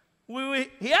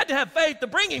 He had to have faith to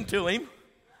bring him to him,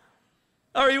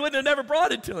 or he wouldn't have never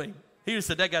brought it to him. He just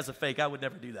said, that guy's a fake. I would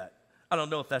never do that. I don't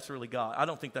know if that's really God. I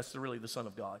don't think that's really the Son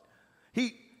of God.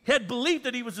 had believed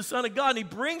that he was the Son of God, and he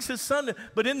brings his son,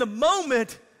 but in the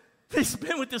moment, he's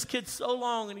been with this kid so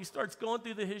long, and he starts going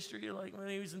through the history, like when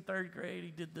he was in 3rd grade,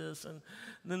 he did this, and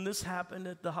then this happened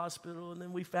at the hospital, and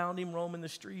then we found him roaming the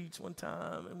streets one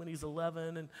time, and when he's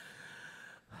 11, and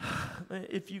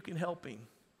if you can help him.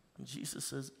 And Jesus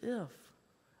says, if.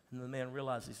 And the man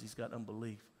realizes he's got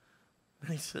unbelief. And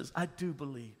he says, I do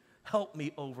believe. Help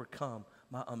me overcome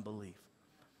my unbelief.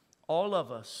 All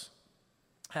of us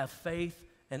have faith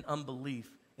and unbelief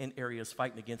in areas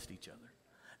fighting against each other.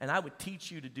 And I would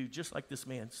teach you to do just like this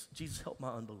man. Jesus, help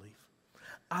my unbelief.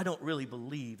 I don't really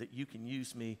believe that you can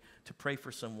use me to pray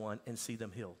for someone and see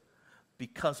them healed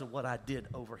because of what I did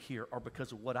over here, or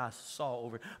because of what I saw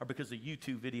over, or because of the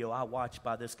YouTube video I watched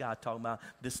by this guy talking about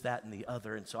this, that, and the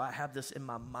other. And so I have this in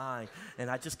my mind,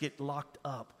 and I just get locked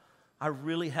up. I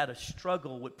really had a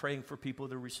struggle with praying for people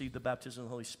to receive the baptism of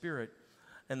the Holy Spirit.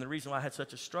 And the reason why I had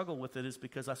such a struggle with it is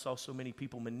because I saw so many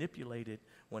people manipulated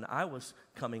when I was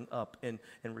coming up and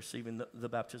receiving the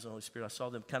baptism of the Holy Spirit. I saw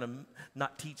them kind of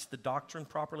not teach the doctrine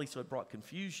properly, so it brought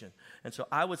confusion. And so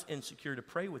I was insecure to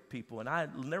pray with people. And I'll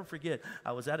never forget,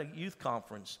 I was at a youth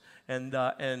conference, and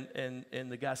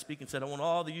the guy speaking said, I want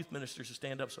all the youth ministers to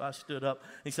stand up. So I stood up.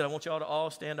 He said, I want you all to all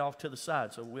stand off to the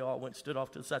side. So we all went and stood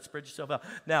off to the side. Spread yourself out.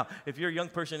 Now, if you're a young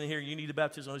person in here, you need the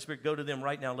baptism of the Holy Spirit, go to them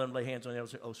right now, let them lay hands on you. I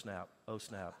was like, oh, snap, oh,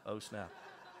 snap. Oh, snap.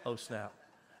 Oh, snap.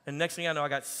 And next thing I know, I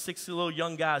got 6 little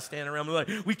young guys standing around me like,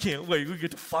 we can't wait. We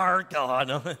get to fire God.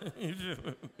 I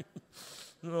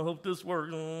hope this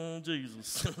works. Oh,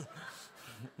 Jesus.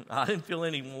 I didn't feel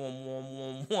any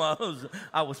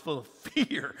I was full of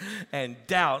fear and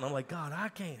doubt. And I'm like, God, I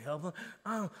can't help him.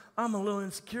 I'm a little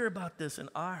insecure about this. And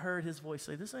I heard his voice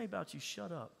say, this ain't about you.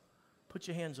 Shut up. Put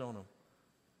your hands on him.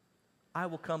 I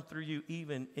will come through you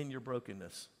even in your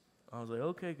brokenness. I was like,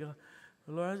 okay, God.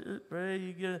 Lord, I just pray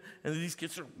you get it. And these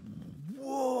kids are,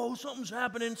 whoa, something's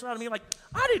happening inside of me. Like,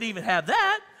 I didn't even have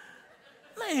that.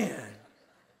 Man,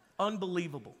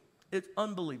 unbelievable. It's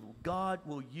unbelievable. God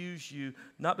will use you,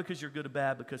 not because you're good or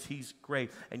bad, because he's great.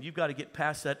 And you've got to get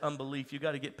past that unbelief. You've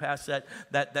got to get past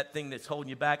that thing that's holding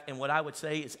you back. And what I would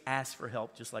say is ask for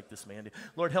help, just like this man did.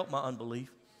 Lord, help my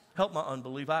unbelief. Help my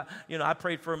unbelief. I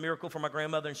prayed for a miracle for my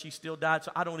grandmother, and she still died,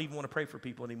 so I don't even want to pray for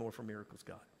people anymore for miracles,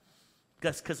 God.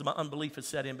 Because my unbelief has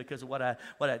set in because of what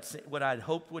I'd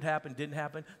hoped would happen, didn't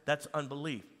happen. That's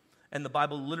unbelief. And the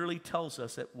Bible literally tells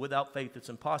us that without faith it's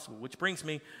impossible. Which brings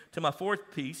me to my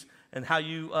 4th piece, and how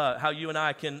you and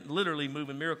I can literally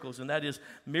move in miracles, and that is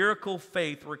miracle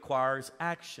faith requires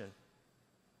action.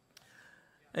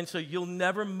 And so you'll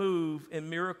never move in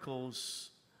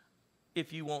miracles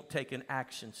if you won't take an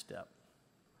action step.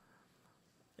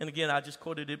 And again, I just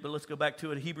quoted it, but let's go back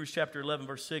to it. Hebrews chapter 11,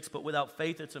 verse 6. But without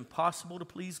faith, it's impossible to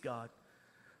please God.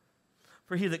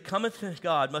 For he that cometh to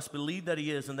God must believe that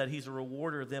he is, and that he's a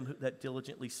rewarder of them that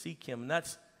diligently seek him. And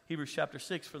that's Hebrews chapter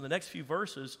 6. For the next few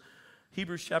verses,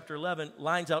 Hebrews chapter 11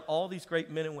 lines out all these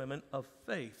great men and women of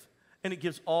faith. And it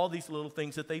gives all these little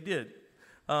things that they did.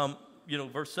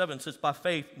 Verse 7 says, by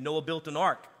faith, Noah built an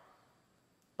ark.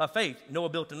 By faith, Noah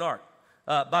built an ark.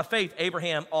 By faith,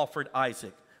 Abraham offered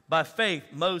Isaac. By faith,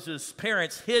 Moses'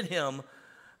 parents hid him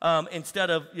instead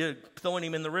of throwing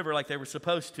him in the river like they were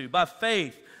supposed to. By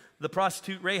faith, the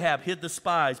prostitute Rahab hid the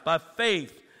spies. By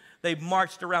faith, they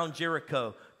marched around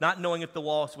Jericho, not knowing if the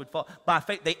walls would fall. By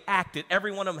faith, they acted.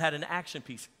 Every one of them had an action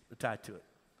piece tied to it.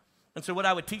 And so what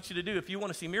I would teach you to do, if you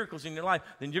want to see miracles in your life,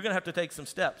 then you're going to have to take some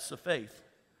steps of faith,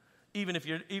 even if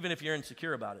you're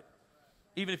insecure about it.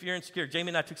 Even if you're insecure. Jamie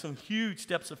and I took some huge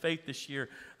steps of faith this year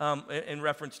in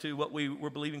reference to what we were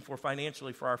believing for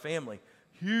financially for our family.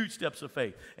 Huge steps of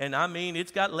faith. And I mean,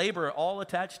 it's got labor all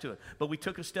attached to it. But we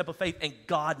took a step of faith, and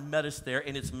God met us there,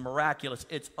 and it's miraculous.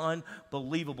 It's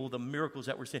unbelievable, the miracles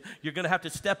that we're seeing. You're going to have to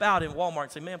step out in Walmart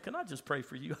and say, ma'am, can I just pray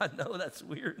for you? I know that's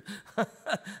weird.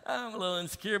 I'm a little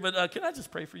insecure, but can I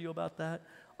just pray for you about that?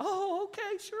 Oh,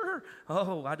 okay, sure.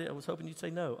 Oh, I was hoping you'd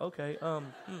say no. Okay.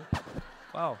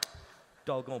 Wow.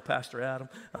 Doggone Pastor Adam.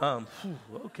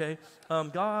 Okay.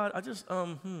 God, I just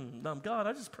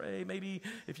pray maybe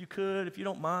if you could, if you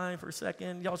don't mind for a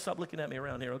second, y'all stop looking at me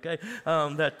around here, okay?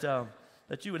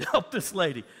 That you would help this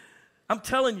lady. I'm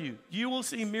telling you, you will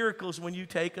see miracles when you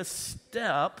take a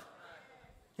step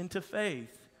into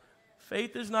faith.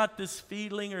 Faith is not this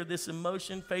feeling or this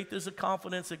emotion. Faith is a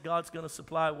confidence that God's going to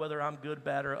supply whether I'm good,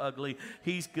 bad, or ugly.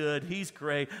 He's good. He's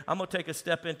great. I'm going to take a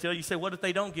step into it. You say, what if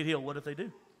they don't get healed? What if they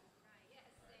do?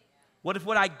 What if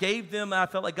what I gave them, I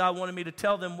felt like God wanted me to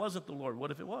tell them, wasn't the Lord? What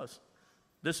if it was?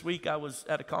 This week I was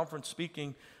at a conference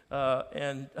speaking,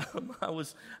 and I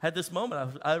had this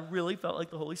moment. I really felt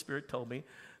like the Holy Spirit told me,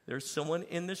 there's someone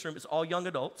in this room, it's all young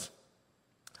adults,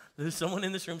 someone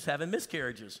in this room's having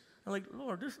miscarriages. I'm like,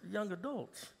 Lord, this is young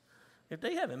adults. If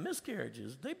they having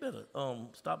miscarriages, they better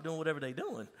stop doing whatever they're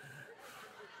doing.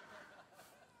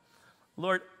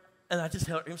 Lord, and I just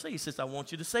heard him say, he says, I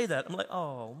want you to say that. I'm like,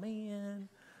 oh, man.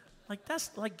 Like,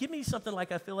 that's like, give me something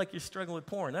like I feel like you're struggling with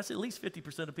porn. That's at least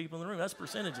 50% of people in the room. That's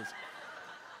percentages.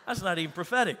 That's not even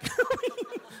prophetic.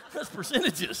 That's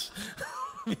percentages.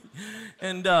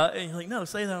 And you're like, no,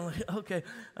 say that. I'm like, okay.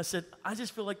 I said, I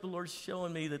just feel like the Lord's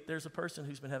showing me that there's a person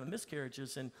who's been having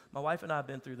miscarriages, and my wife and I have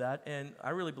been through that, and I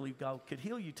really believe God could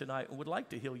heal you tonight and would like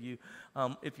to heal you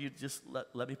if you just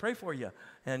let me pray for you.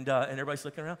 And everybody's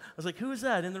looking around. I was like, who is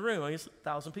that in the room? I mean, it's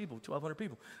 1,000 people, 1,200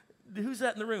 people. Who's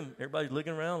that in the room? Everybody's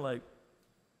looking around like,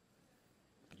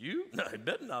 you? No, it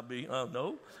better not be.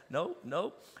 No.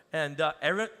 And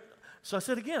so I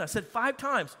said again, I said 5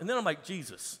 times, and then I'm like,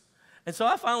 Jesus. And so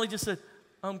I finally just said,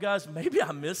 guys, maybe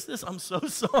I missed this. I'm so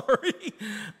sorry.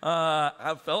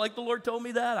 I felt like the Lord told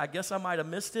me that. I guess I might have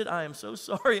missed it. I am so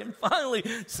sorry. And finally,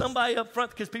 somebody up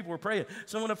front, because people were praying,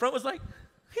 someone up front was like,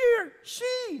 here,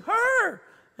 she, her.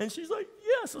 And she's like,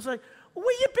 yes. I was like,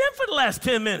 where you been for the last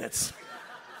 10 minutes?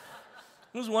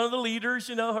 It was one of the leaders,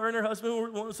 her and her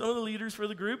husband were some of the leaders for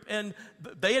the group, and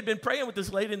they had been praying with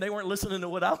this lady, and they weren't listening to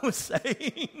what I was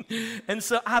saying. And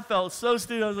so I felt so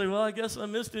stupid. I was like, well, I guess I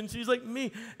missed it. And she's like,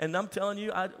 me. And I'm telling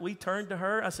you, we turned to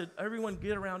her. I said, everyone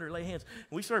get around her, lay hands.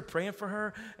 And we started praying for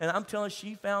her, and I'm telling you,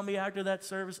 she found me after that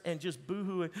service and just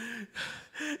boo-hooing.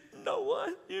 No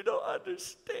one, you don't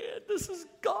understand. This is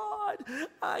God.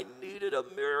 I needed a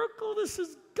miracle. This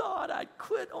is God. I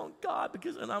quit on God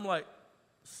and I'm like,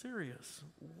 serious.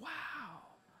 Wow.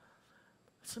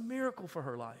 It's a miracle for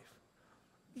her life.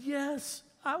 Yes,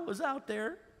 I was out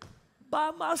there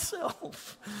by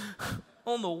myself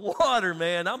on the water,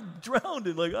 man. I'm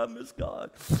drowning like I miss God.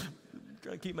 I'm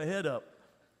trying to keep my head up.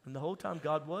 And the whole time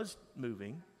God was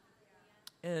moving.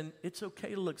 And it's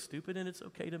okay to look stupid and it's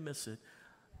okay to miss it.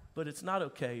 But it's not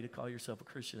okay to call yourself a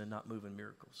Christian and not move in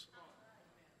miracles.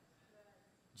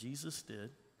 Jesus did.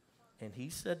 And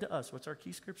he said to us, what's our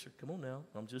key scripture? Come on now.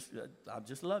 I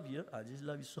just love you. I just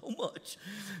love you so much.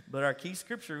 But our key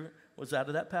scripture was out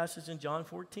of that passage in John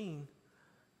 14.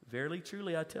 Verily,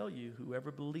 truly, I tell you,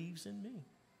 whoever believes in me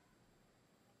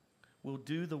will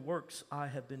do the works I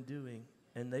have been doing,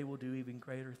 and they will do even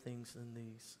greater things than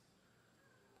these.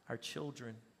 Our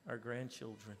children, our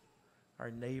grandchildren,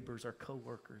 our neighbors, our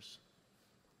coworkers.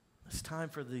 It's time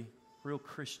for the real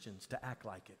Christians to act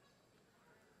like it.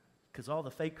 Because all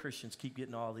the fake Christians keep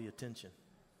getting all the attention.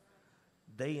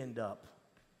 They end up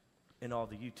in all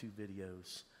the YouTube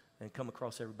videos and come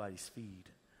across everybody's feed.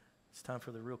 It's time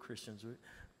for the real Christians.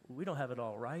 We don't have it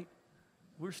all right.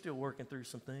 We're still working through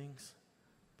some things.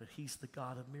 But he's the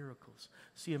God of miracles.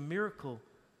 See, a miracle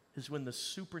is when the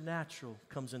supernatural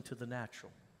comes into the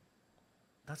natural.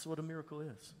 That's what a miracle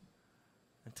is.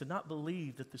 And to not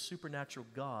believe that the supernatural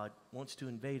God wants to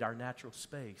invade our natural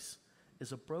space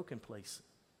is a broken place.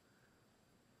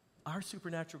 Our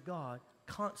supernatural God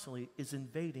constantly is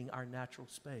invading our natural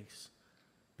space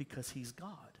because he's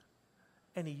God.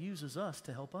 And he uses us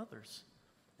to help others.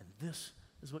 And this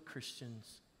is what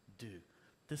Christians do.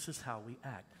 This is how we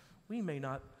act. You may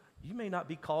not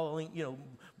be calling,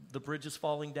 the bridge is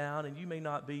falling down, and you may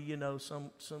not be, some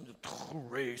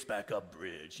raise back up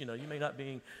bridge. You may not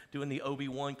be doing the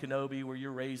Obi-Wan Kenobi where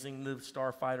you're raising the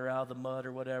starfighter out of the mud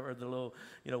or whatever, the little,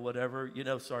 whatever.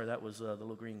 Sorry, that was the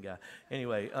little green guy.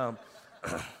 Anyway,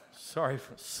 sorry,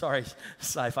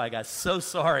 sci-fi guy. So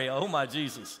sorry. Oh, my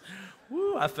Jesus.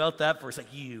 Woo, I felt that for a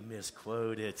second. You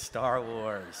misquoted Star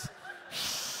Wars.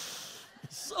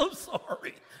 So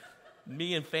sorry.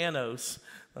 Me and Thanos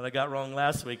that I got wrong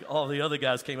last week, all the other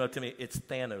guys came up to me, it's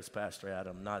Thanos, Pastor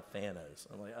Adam, not Thanos.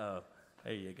 I'm like, oh,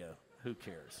 there you go. Who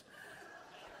cares?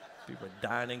 People are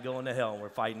dying and going to hell, and we're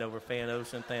fighting over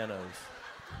Thanos and Thanos.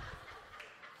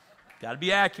 Got to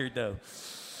be accurate, though.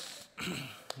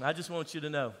 I just want you to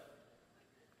know,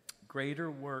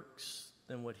 greater works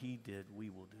than what he did, we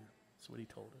will do. That's what he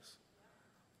told us.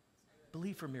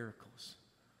 Believe for miracles.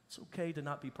 It's okay to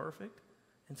not be perfect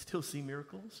and still see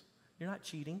miracles. You're not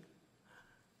cheating.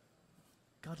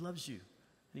 God loves you, and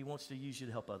he wants to use you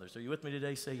to help others. Are you with me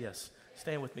today? Say yes.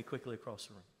 Stand with me quickly across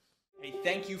the room. Hey,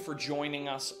 thank you for joining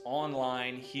us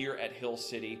online here at Hill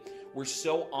City. We're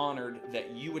so honored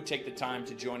that you would take the time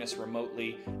to join us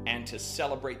remotely and to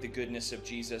celebrate the goodness of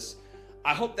Jesus.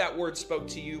 I hope that word spoke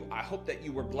to you. I hope that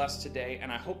you were blessed today,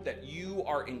 and I hope that you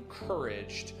are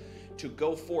encouraged to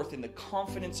go forth in the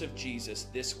confidence of Jesus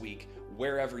this week,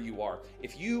 wherever you are.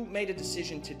 If you made a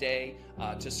decision today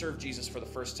to serve Jesus for the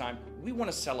first time, we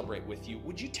want to celebrate with you.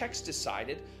 Would you text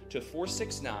DECIDED to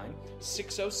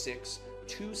 469-606-2222?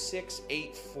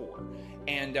 2684.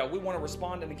 And we want to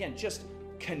respond and again, just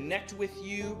connect with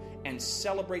you and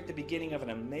celebrate the beginning of an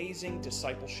amazing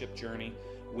discipleship journey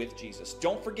with Jesus.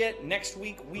 Don't forget, next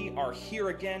week we are here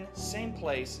again, same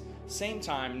place, same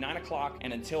time, 9 o'clock.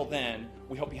 And until then,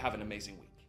 we hope you have an amazing week.